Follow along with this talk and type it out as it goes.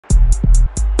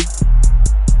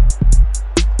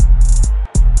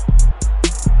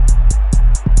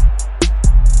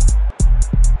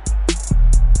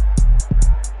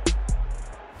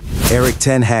Erik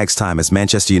ten Hag's time as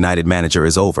Manchester United manager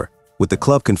is over, with the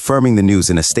club confirming the news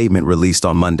in a statement released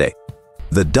on Monday.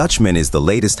 The Dutchman is the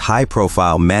latest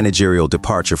high-profile managerial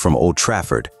departure from Old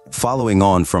Trafford, following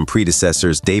on from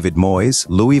predecessors David Moyes,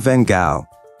 Louis van Gaal,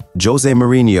 Jose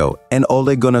Mourinho, and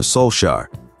Ole Gunnar Solskjaer.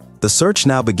 The search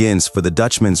now begins for the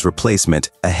Dutchman's replacement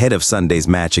ahead of Sunday's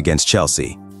match against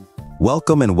Chelsea.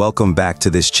 Welcome and welcome back to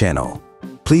this channel.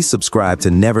 Please subscribe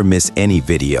to never miss any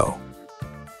video.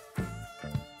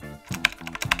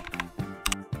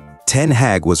 Ten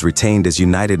Hag was retained as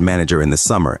United manager in the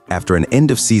summer after an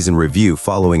end-of-season review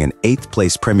following an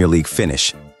 8th-place Premier League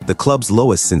finish, the club's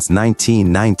lowest since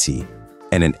 1990,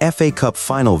 and an FA Cup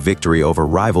final victory over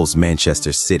rivals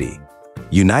Manchester City.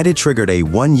 United triggered a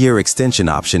one-year extension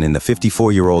option in the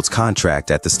 54-year-old's contract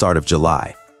at the start of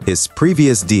July. His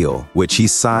previous deal, which he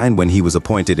signed when he was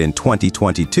appointed in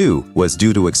 2022, was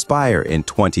due to expire in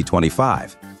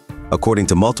 2025. According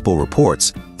to multiple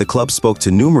reports, the club spoke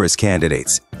to numerous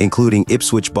candidates, including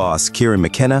Ipswich boss Kieran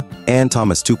McKenna and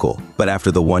Thomas Tuchel, but after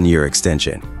the one-year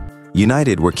extension,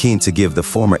 United were keen to give the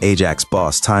former Ajax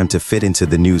boss time to fit into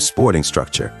the new sporting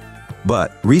structure.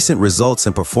 But recent results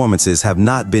and performances have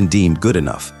not been deemed good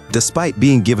enough, despite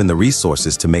being given the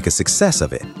resources to make a success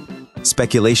of it.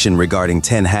 Speculation regarding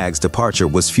Ten Hag's departure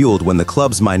was fueled when the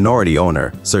club's minority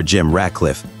owner, Sir Jim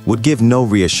Ratcliffe, would give no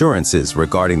reassurances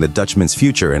regarding the Dutchman's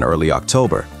future in early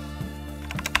October.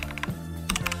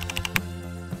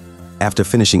 After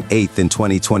finishing 8th in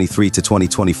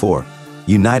 2023-2024,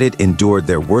 United endured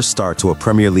their worst start to a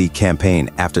Premier League campaign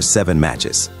after 7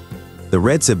 matches. The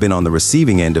Reds have been on the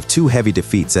receiving end of 2 heavy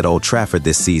defeats at Old Trafford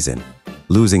this season,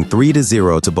 losing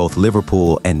 3-0 to both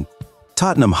Liverpool and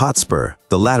Tottenham Hotspur,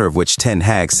 the latter of which Ten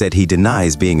Hag said he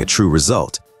denies being a true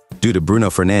result, due to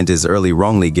Bruno Fernandes' early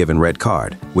wrongly given red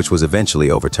card, which was eventually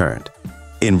overturned.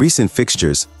 In recent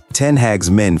fixtures, Ten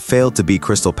Hag's men failed to beat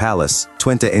Crystal Palace,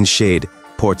 Twente Enschede,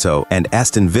 Porto, and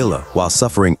Aston Villa while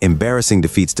suffering embarrassing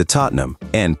defeats to Tottenham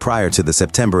and, prior to the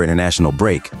September international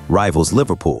break, rivals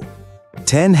Liverpool.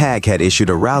 Ten Hag had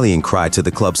issued a rallying cry to the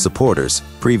club's supporters,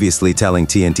 previously telling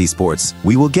TNT Sports,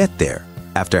 "We will get there,"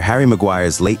 after Harry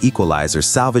Maguire's late equalizer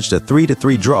salvaged a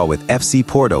 3-3 draw with FC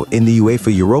Porto in the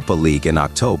UEFA Europa League in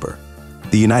October.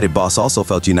 The United boss also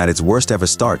felt United's worst-ever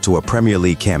start to a Premier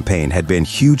League campaign had been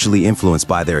hugely influenced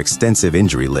by their extensive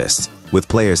injury list, with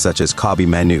players such as Kobbie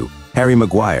Mainoo, Harry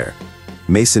Maguire,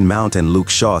 Mason Mount and Luke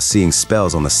Shaw seeing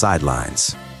spells on the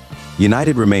sidelines.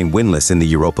 United remain winless in the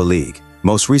Europa League,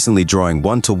 most recently drawing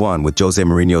 1-1 with Jose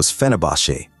Mourinho's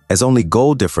Fenerbahce, as only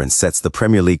goal difference sets the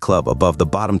Premier League club above the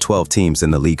bottom 12 teams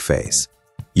in the league phase.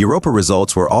 Europa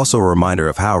results were also a reminder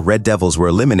of how Red Devils were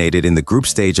eliminated in the group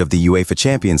stage of the UEFA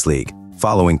Champions League,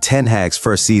 following Ten Hag's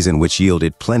first season, which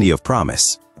yielded plenty of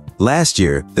promise. Last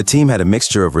year, the team had a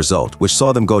mixture of result which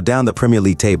saw them go down the Premier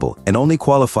League table and only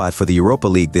qualified for the Europa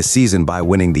League this season by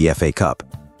winning the FA Cup.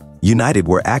 United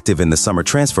were active in the summer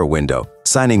transfer window,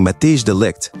 signing Matthijs de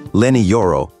Ligt, Leny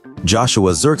Yoro,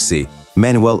 Joshua Zirkzee,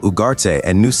 Manuel Ugarte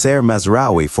and Noussair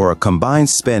Mazraoui for a combined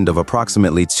spend of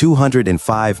approximately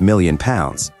 £205 million,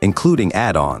 including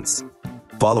add-ons.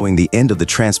 Following the end of the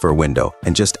transfer window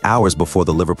and just hours before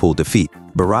the Liverpool defeat,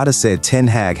 Barada said Ten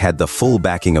Hag had the full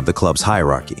backing of the club's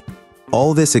hierarchy.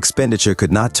 All this expenditure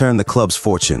could not turn the club's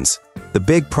fortunes. The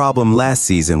big problem last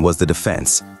season was the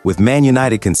defense, with Man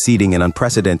United conceding an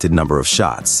unprecedented number of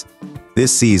shots.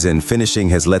 This season, finishing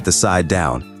has let the side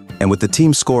down, and with the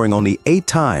team scoring only 8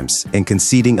 times and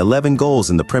conceding 11 goals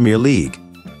in the Premier League.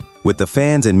 With the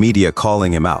fans and media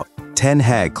calling him out, Ten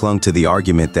Hag clung to the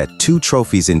argument that 2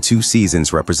 trophies in 2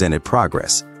 seasons represented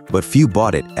progress, but few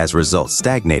bought it as results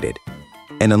stagnated.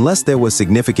 And unless there was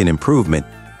significant improvement,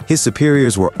 his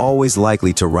superiors were always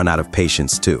likely to run out of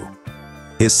patience too.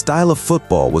 His style of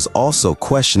football was also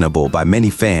questionable by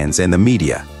many fans and the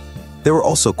media. There were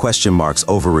also question marks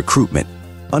over recruitment.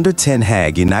 Under Ten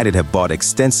Hag, United have bought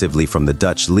extensively from the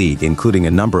Dutch league, including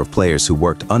a number of players who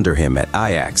worked under him at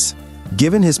Ajax.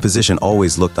 Given his position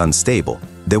always looked unstable,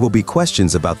 there will be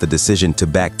questions about the decision to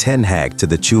back Ten Hag to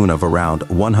the tune of around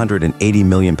 £180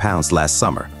 million last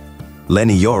summer.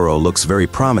 Leny Yoro looks very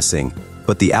promising,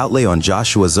 but the outlay on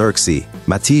Joshua Zirkzee,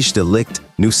 Matthijs de Ligt,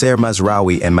 Noussair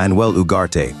Mazraoui and Manuel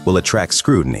Ugarte will attract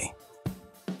scrutiny.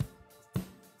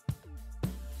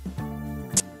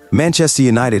 Manchester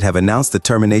United have announced the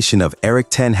termination of Erik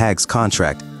ten Hag's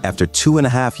contract after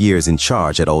 2.5 years in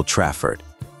charge at Old Trafford.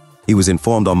 He was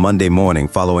informed on Monday morning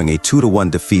following a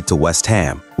 2-1 defeat to West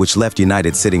Ham, which left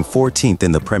United sitting 14th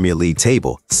in the Premier League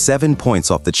table, 7 points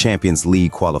off the Champions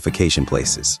League qualification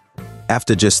places.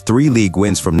 After just 3 league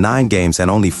wins from 9 games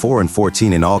and only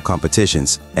 4-14 in all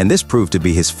competitions, and this proved to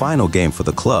be his final game for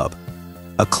the club.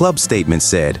 A club statement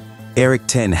said, Erik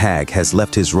ten Hag has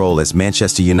left his role as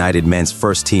Manchester United men's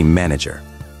first-team manager.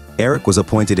 Erik was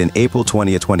appointed in April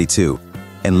 2022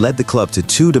 and led the club to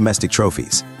 2 domestic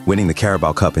trophies, winning the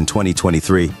Carabao Cup in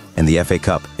 2023 and the FA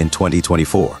Cup in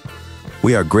 2024.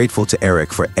 We are grateful to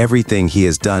Erik for everything he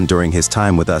has done during his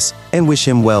time with us and wish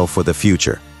him well for the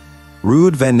future.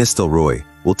 Ruud van Nistelrooy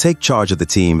will take charge of the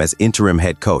team as interim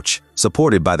head coach,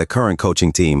 supported by the current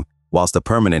coaching team, whilst the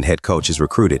permanent head coach is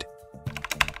recruited.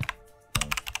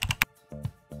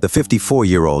 The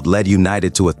 54-year-old led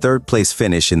United to a third-place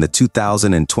finish in the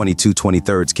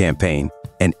 2022-23 campaign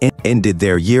and ended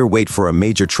their year wait for a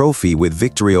major trophy with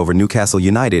victory over Newcastle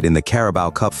United in the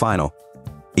Carabao Cup final.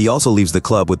 He also leaves the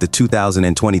club with the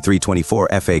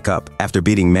 2023-24 FA Cup after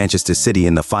beating Manchester City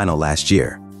in the final last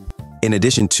year. In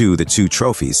addition to the 2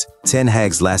 trophies, Ten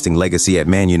Hag's lasting legacy at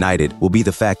Man United will be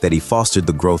the fact that he fostered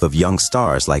the growth of young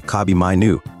stars like Kobbie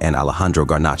Mainoo and Alejandro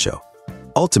Garnacho.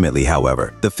 Ultimately,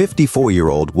 however, the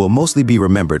 54-year-old will mostly be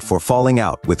remembered for falling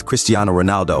out with Cristiano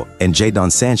Ronaldo and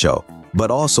Jadon Sancho, but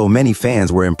also many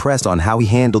fans were impressed on how he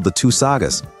handled the 2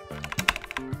 sagas.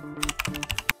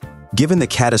 Given the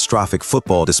catastrophic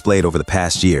football displayed over the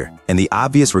past year and the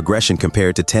obvious regression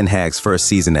compared to Ten Hag's first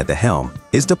season at the helm,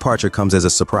 his departure comes as a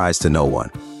surprise to no one.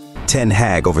 Ten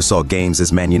Hag oversaw games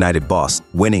as Man United boss,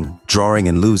 winning, drawing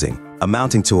and losing,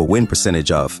 amounting to a win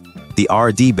percentage of the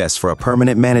RD best for a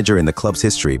permanent manager in the club's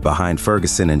history behind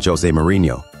Ferguson and Jose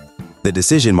Mourinho. The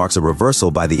decision marks a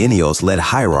reversal by the Ineos-led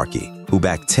hierarchy, who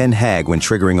backed Ten Hag when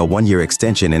triggering a 1-year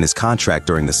extension in his contract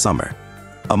during the summer.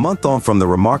 A month on from the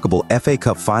remarkable FA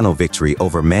Cup final victory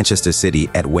over Manchester City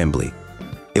at Wembley.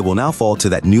 It will now fall to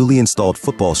that newly installed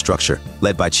football structure,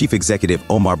 led by Chief Executive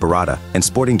Omar Barada and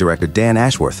Sporting Director Dan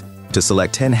Ashworth, to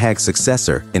select Ten Hag's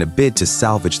successor in a bid to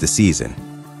salvage the season.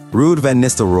 Ruud van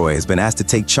Nistelrooy has been asked to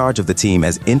take charge of the team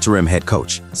as interim head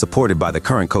coach, supported by the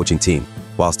current coaching team,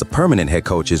 whilst the permanent head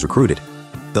coach is recruited.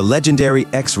 The legendary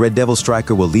ex-Red Devil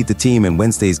striker will lead the team in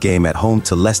Wednesday's game at home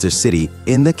to Leicester City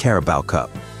in the Carabao Cup.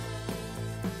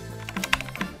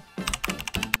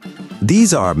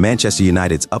 These are Manchester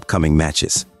United's upcoming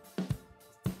matches.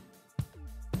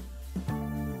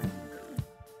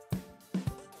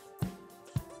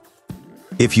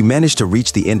 If you managed to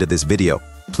reach the end of this video,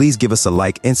 please give us a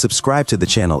like and subscribe to the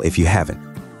channel if you haven't.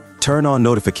 Turn on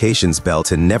notifications bell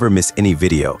to never miss any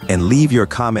video and leave your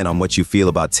comment on what you feel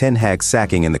about Ten Hag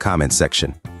sacking in the comments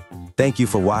section. Thank you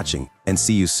for watching and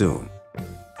see you soon.